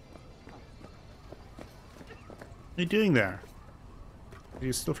sure. What are you doing there? Are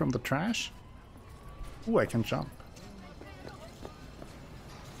you still from the trash? Ooh, I can jump.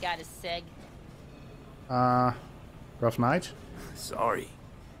 Got a seg. Rough night? Sorry.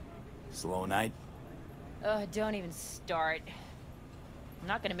 Slow night? Don't even start. I'm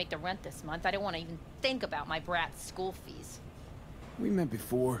not gonna make the rent this month. I don't want to even think about my brat's school fees. We met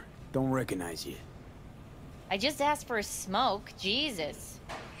before. Don't recognize you. I just asked for a smoke. Jesus.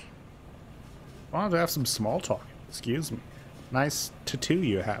 I wanted to have some small talk. Excuse me. Nice tattoo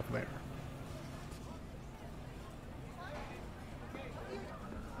you have there.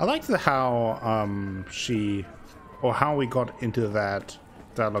 I liked how she, or how we got into that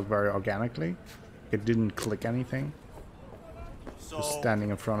dialogue very organically. It didn't click anything. Just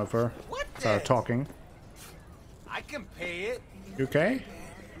standing in front of her, started talking. I can pay it. You okay?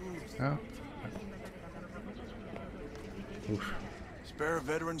 Oh. Oof. Spare a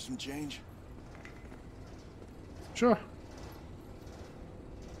veteran some change? Sure.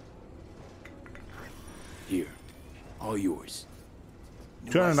 Here. All yours.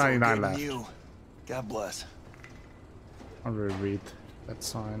 $299 left. You. God bless. I'll reread that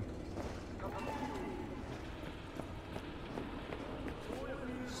sign.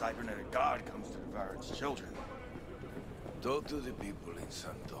 Cybernetic God comes to devour its children. Talk to the people in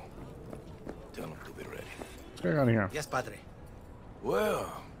Santo. Tell them to be ready. What's going on here? Yes, Padre.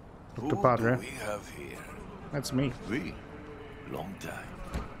 Well, Dr. who Padre. do we have here? That's me. We? Long time.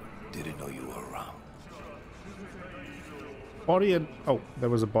 Didn't know you were around. Body and... Oh, there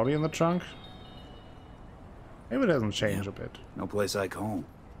was a body in the trunk? Maybe it doesn't change a bit. No place like home.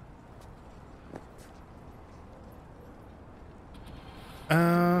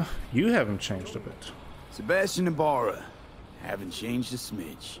 You haven't changed a bit. Sebastian Ibarra. Haven't changed a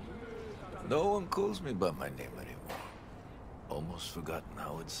smidge. No one calls me by my name anymore. Almost forgotten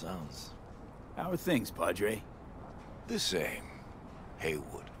how it sounds. How are things, Padre? The same.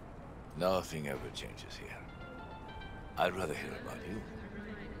 Haywood. Nothing ever changes here. I'd rather hear about you.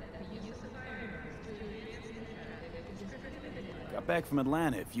 Got back from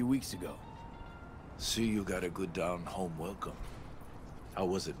Atlanta a few weeks ago. See you got a good down-home welcome. How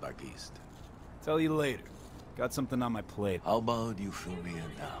was it back east? Tell you later. Got something on my plate. How about you fill me in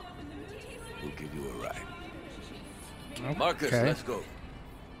now? We'll give you a ride. Okay. Marcus, let's go.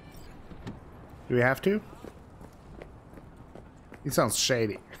 Do we have to? He sounds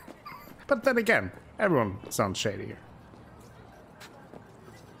shady. But then again, everyone sounds shady here.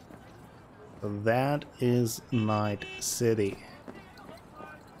 So that is Night City.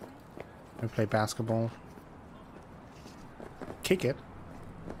 I play basketball. Kick it.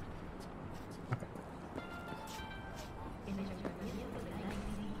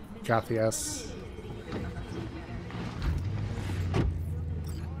 Gracias.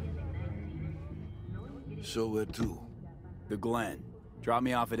 So where to? The Glen. Drop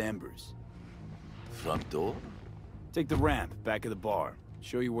me off at Embers. Front door? Take the ramp, back of the bar.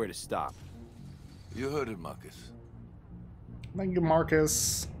 Show you where to stop. You heard it, Marcus. Thank you,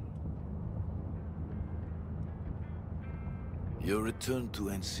 Marcus. Your return to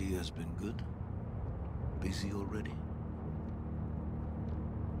NC has been good? Busy already?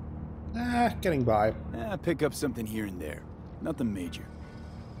 Getting by. Pick up something here and there. Nothing major.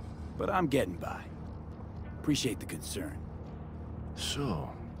 But I'm getting by. Appreciate the concern. So,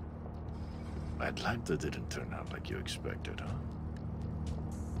 Atlanta didn't turn out like you expected, huh?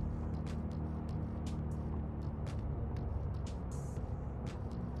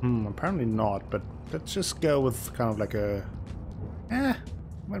 Apparently not, but let's just go with kind of like a...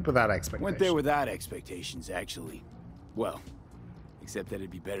 went without expectations. Went there without expectations, actually. Well, except that it'd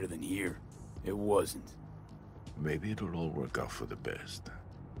be better than here. It wasn't. Maybe it'll all work out for the best.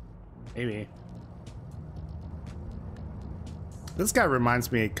 Maybe. This guy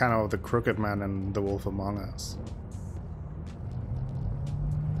reminds me kind of the Crooked Man and The Wolf Among Us.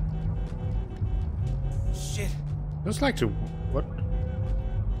 Shit. Just like to... What?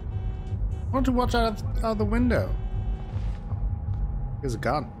 I want to watch out of the window. Here's a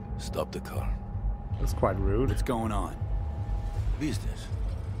gun. Stop the car. That's quite rude. What's going on? Business.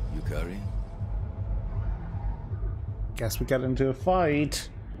 You carrying? Guess we got into a fight.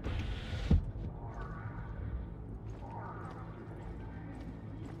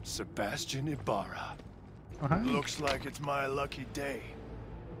 Sebastian Ibarra. Uh-huh. Looks like it's my lucky day.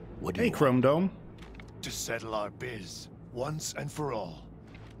 What do Hey, you Chrome Dome. To settle our biz, once and for all.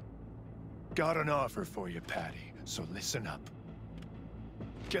 Got an offer for you, Patty, so listen up.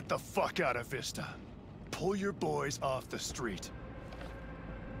 Get the fuck out of Vista. Pull your boys off the street.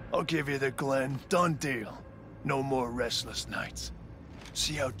 I'll give you the Glen, done deal. No more restless nights.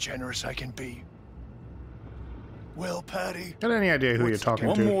 See how generous I can be? Well, Patty... Got any idea who you're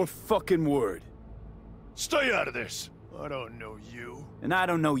talking to? One more fucking word. Stay out of this. I don't know you. And I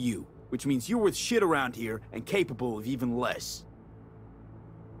don't know you, which means you're worth shit around here and capable of even less.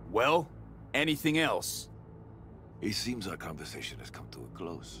 Well, anything else? It seems our conversation has come to a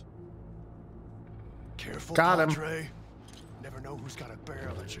close. Careful, Got him. Padre. Never know who's got a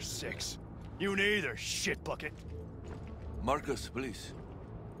barrel at your six. You neither, shit bucket. Marcus, please.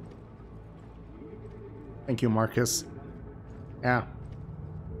 Thank you, Marcus. Yeah.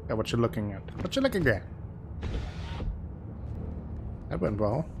 Yeah, what you looking at? What you looking at? That went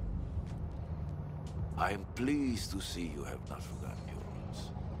well. I am pleased to see you have not forgotten your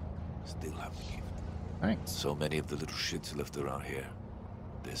roots. Still have the gift. Thanks. So many of the little shits left around here.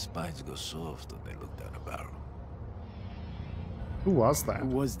 Their spines go soft when they look down a barrel. Who was that? Who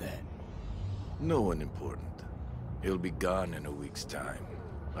was that? No one important. He'll be gone in a week's time.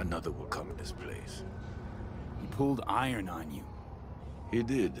 Another will come in his place. He pulled iron on you. He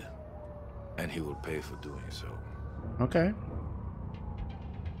did. And he will pay for doing so. Okay.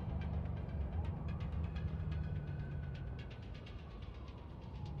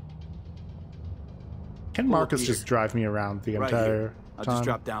 Can Marcus just drive me around the Right entire here. I'll time? just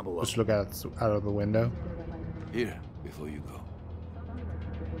drop down below. Just look out of the window. Here, before you go.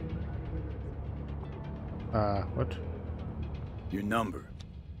 What? Your number.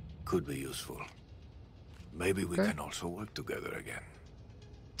 Could be useful. Maybe we Okay. can also work together again.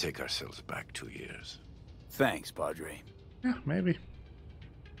 Take ourselves back 2 years. Thanks, Padre. Yeah, maybe.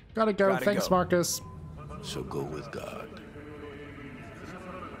 Gotta go. Gotta Thanks, go. Marcus. So go with God.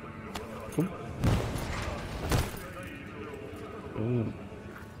 Ooh.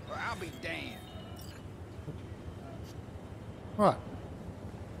 Or I'll be damned. What?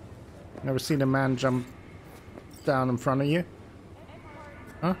 Never seen a man jump down in front of you?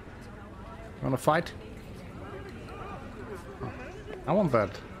 Huh? Wanna fight? Oh, I want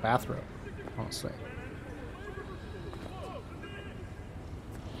that bathrobe, honestly.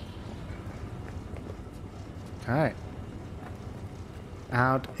 Alright.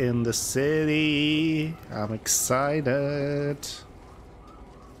 Out in the city. I'm excited.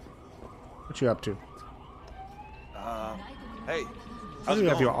 What you up to? Hey, How do you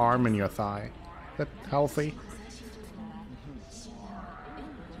have your arm in your thigh? Is that healthy?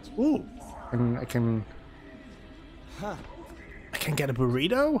 Ooh. And I can get a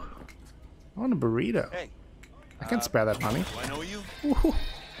burrito? I want a burrito. Hey. I can spare that money. Do I know you? Ooh,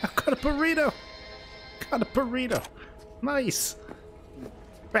 I've got a burrito. Got a burrito. Nice.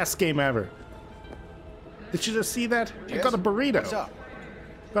 Best game ever. Did you just see that? I got a burrito. What's up?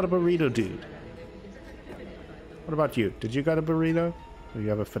 Got a burrito, dude. What about you? Did you got a burrito? Or you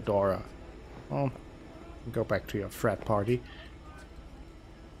have a fedora? Well, go back to your frat party.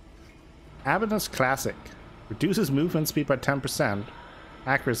 Abaddon's Classic. Reduces movement speed by 10%.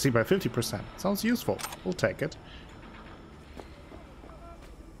 Accuracy by 50%. Sounds useful. We'll take it.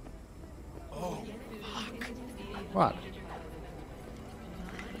 Oh, fuck. What?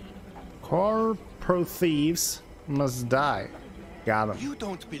 Corpro thieves must die. Got him. You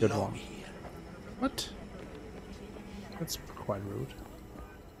don't Good belong one. here. What? That's quite rude.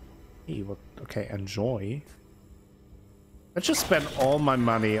 Hey, what? Okay, enjoy. Let's just spend all my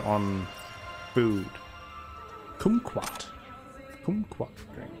money on food. Kumquat. Kumquat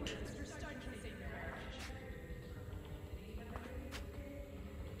drink.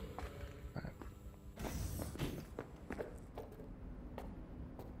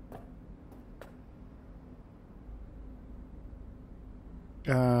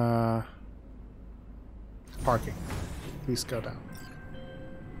 Parking. Please go down.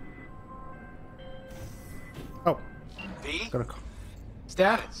 Oh. V? Gotta call.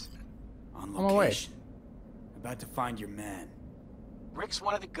 Status. On On my way. location. About to find your man. Rick's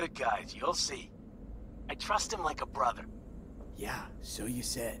one of the good guys, you'll see. I trust him like a brother. Yeah, so you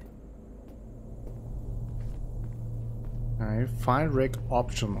said. Alright, find Rick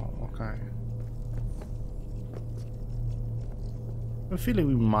optional. Okay. I have a feeling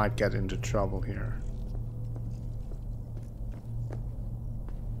we might get into trouble here.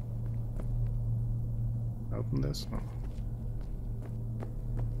 Open this? No.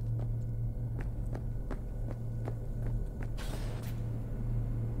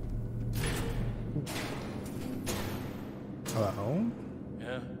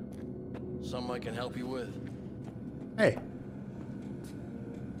 Something I can help you with? Hey.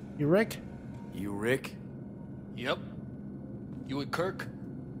 You Rick? You Rick? Yep. You with Kirk?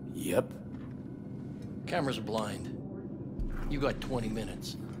 Yep. Cameras are blind. You got 20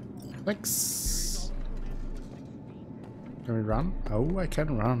 minutes. Thanks. Can we run? Oh, I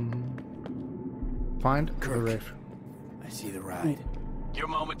can run. Find Kirk. the rift. I see the ride. Your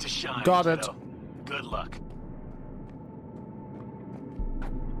moment to shine. Got it. Kiddo. Good luck.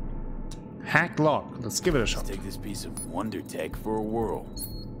 Hack lock. Let's give it a shot. Let's take this piece of wonder tech for a whirl.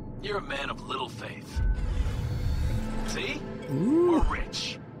 You're a man of little faith. See? Ooh. We're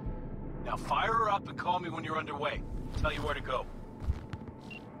rich. Now fire her up and call me when you're underway. Tell you where to go.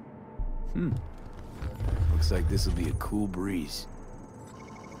 Looks like this will be a cool breeze.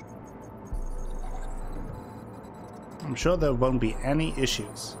 I'm sure there won't be any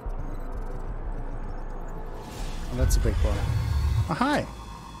issues. Oh, that's a big one. Oh, hi.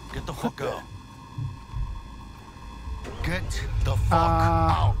 Get the fuck out. Get the fuck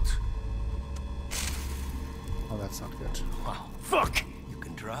out. Oh, that's not good. Wow. Fuck. You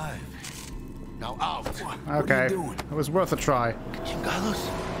can drive. Now out. Okay. It was worth a try. Chingados.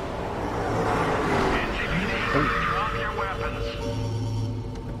 Drop your weapons.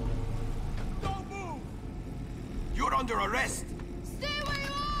 Don't move! You're under arrest! Stay where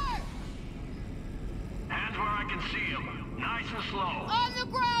you are! Hands where I can see them. Nice and slow. On the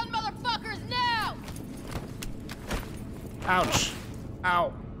ground, motherfuckers, now! Ouch.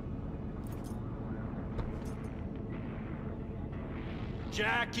 Ow.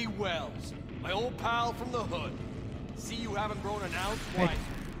 Jackie Wells, my old pal from the hood. See you haven't grown an ounce Hey. wiser.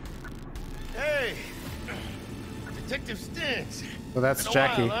 Hey. Detective Stintz. So that's Been a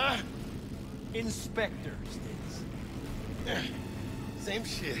Jackie. while, huh? Inspector Stitz. Same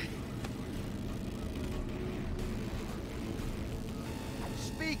shit.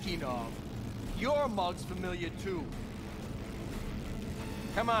 Speaking of, your mug's familiar too.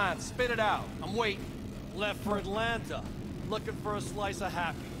 Come on, spit it out. I'm waiting. Left for Atlanta, looking for a slice of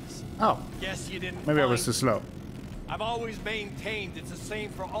happiness. Oh. Guess you didn't Maybe I was find too slow. I've always maintained it's the same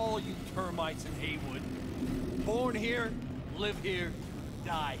for all you termites in Haywood. Born here, live here,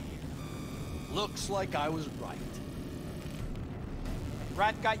 die here. Looks like I was right.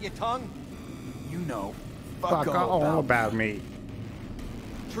 Rat got your tongue? You know. Fuck all about me.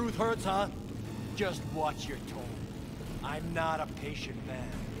 Truth hurts, huh? Just watch your tone. I'm not a patient man.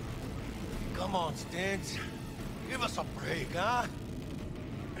 Come on, Stintz. Give us a break, huh?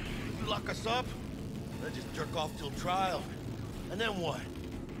 You lock us up, then just jerk off till trial. And then what?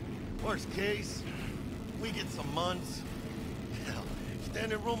 Worst case, we get some months. Hell,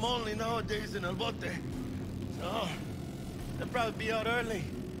 standing room only nowadays in El Bote. So, they'll probably be out early.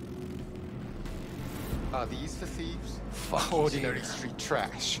 Are these the thieves? Fuck Ordinary yeah. street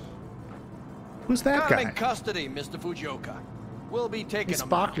trash. Who's that Got him guy? in custody, Mr. Fujioka. We'll be taking It's him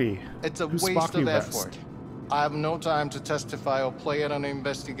Sparkly. It's a Who's waste Sparkly of West? effort. I have no time to testify or play in an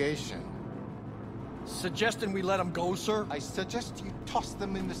investigation. out. Suggesting we let him go, sir? I suggest you toss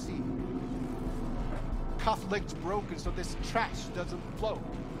them in the sea. Cuff leg's broken so this trash doesn't float.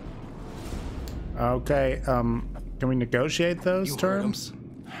 Okay, can we negotiate those terms?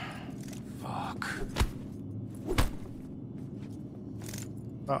 Fuck.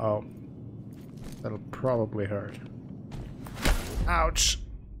 Uh-oh. That'll probably hurt. Ouch.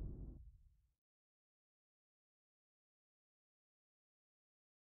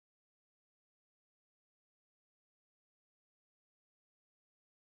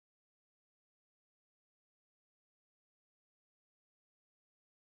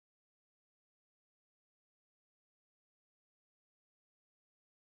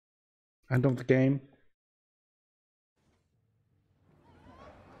 End of the game.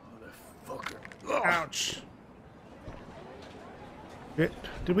 Ouch.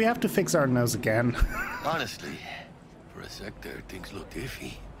 Did we have to fix our nose again? Honestly, for a sec there, things looked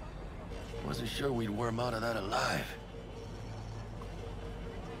iffy. Wasn't sure we'd worm out of that alive.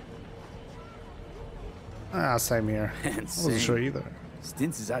 Ah, same here. I wasn't sure either.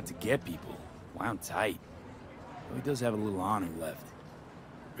 Stintz is out to get people. Wound tight. Though he does have a little honor left.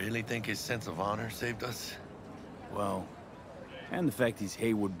 Really think his sense of honor saved us? Well, and the fact he's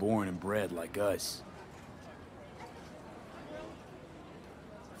Haywood born and bred like us.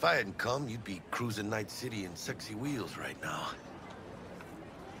 If I hadn't come, you'd be cruising Night City in sexy wheels right now.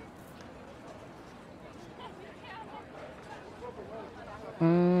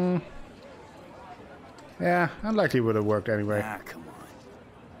 Yeah, unlikely would have worked anyway. Ah, come on.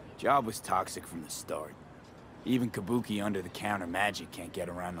 Job was toxic from the start. Even Kabuki under-the-counter magic can't get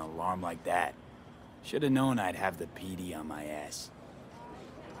around an alarm like that. Should have known I'd have the PD on my ass.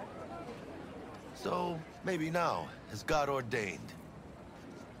 So, maybe now, as God ordained.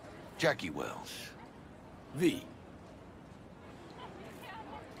 Jackie Wells. V.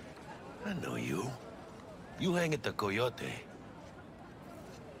 I know you. You hang at the Coyote.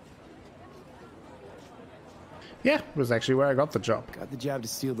 Yeah, it was actually where I got the job. Got the job to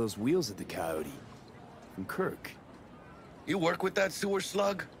steal those wheels at the Coyote. From Kirk. You work with that sewer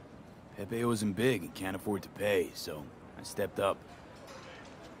slug? Pepe wasn't big and can't afford to pay, so I stepped up.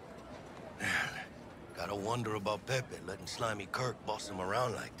 Gotta wonder about Pepe letting slimy Kirk boss him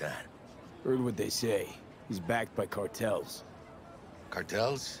around like that. Heard what they say. He's backed by cartels.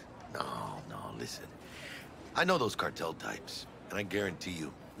 Cartels? No, listen. I know those cartel types, and I guarantee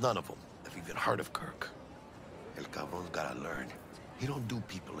you, none of them have even heard of Kirk. El Cabron's gotta learn. He don't do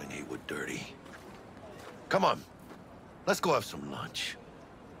people in Haywood dirty. Come on, let's go have some lunch.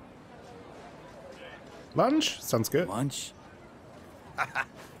 Lunch? Sounds good. Lunch?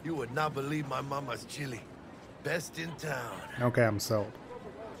 You would not believe my mama's chili. Best in town. Okay, I'm sold.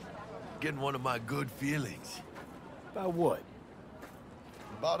 Getting one of my good feelings. About what?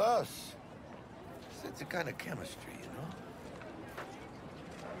 About us. It's a kind of chemistry,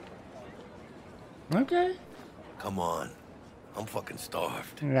 you know? Okay. Come on. I'm fucking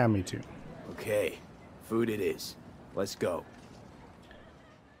starved. Yeah, me too. Okay. Food it is. Let's go.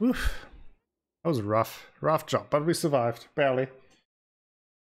 Oof. That was a rough job, but we survived. Barely.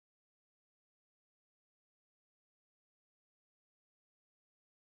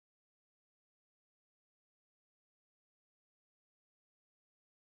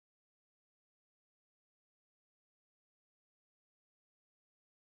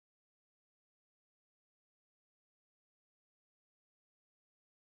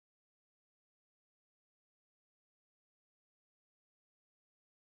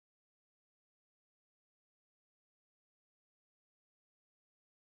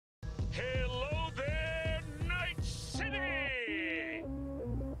 Hello there, Night City!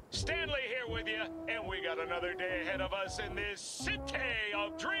 Stanley here with you, and we got another day ahead of us in this city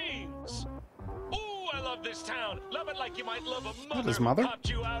of dreams. Ooh, I love this town. Love it like you might love a mother, his mother? who popped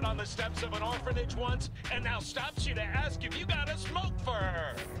you out on the steps of an orphanage once, and now stops you to ask if you got a smoke for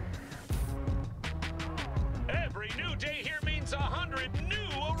her. Every new day here means 100 new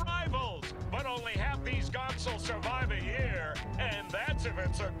arrivals, but only half these gonks will survive a year, and that's if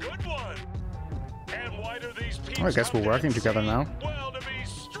it's a good one. And why do these people? I guess we're working together now. Well, to be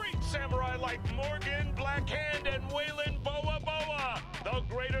street samurai like Morgan, Blackhand, and Waylon Boa Boa. The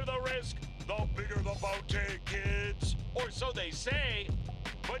greater the risk, the bigger the bounty, kids. Or so they say.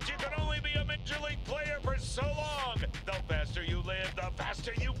 But you can only be a Major League player for so long. The faster you live, the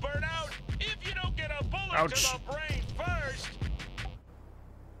faster you burn out. If you don't get a bullet Ouch. to the brain first.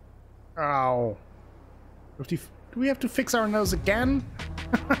 Ow. Do we have to fix our nose again?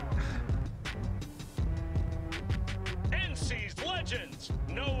 NC's legends.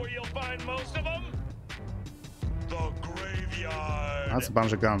 Know where you'll find most of them? The graveyard. That's a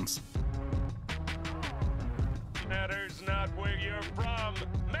bunch of guns. Matters not where you're from.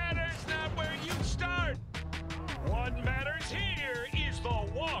 Matters not where you start. What matters here is the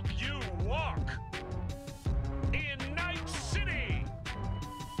walk you walk. In Night City.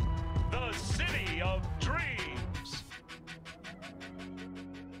 The city of dreams.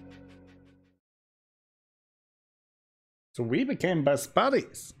 So we became best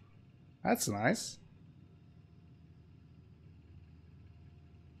buddies. That's nice.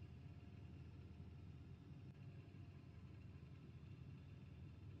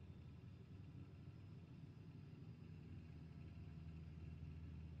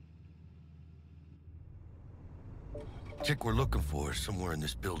 Chick we're looking for is somewhere in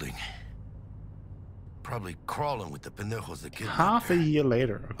this building. Probably crawling with the pendejos that kidnapped Half her. a year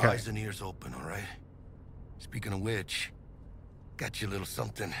later. Okay. Eyes and ears open, all right? Speaking of which, got you a little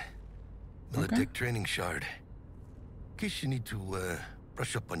something. Militech training shard. In case you need to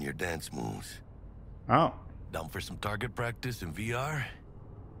brush up on your dance moves. Oh. Down for some target practice in VR?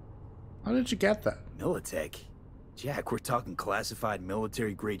 How did you get that? Militech? Jack, we're talking classified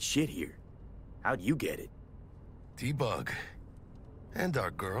military-grade shit here. How'd you get it? T-Bug. And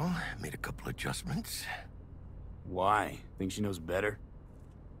our girl made a couple adjustments. Why? Think she knows better?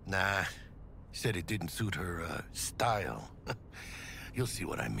 Nah. Said it didn't suit her, style. You'll see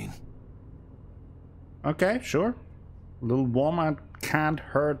what I mean. Okay, sure. A little warm-up can't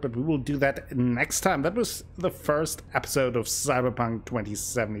hurt, but we will do that next time. That was the first episode of Cyberpunk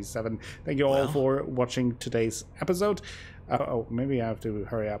 2077. Thank you all for watching today's episode. Oh, maybe I have to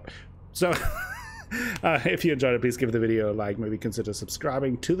hurry up. So, If you enjoyed it, please give the video a like. Maybe consider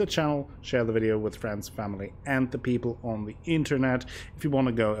subscribing to the channel. Share the video with friends, family, and the people on the internet. If you want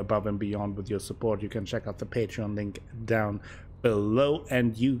to go above and beyond with your support, you can check out the Patreon link down below.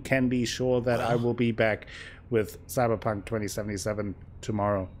 And you can be sure that I will be back with Cyberpunk 2077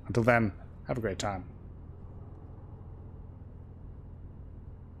 tomorrow. Until then, have a great time.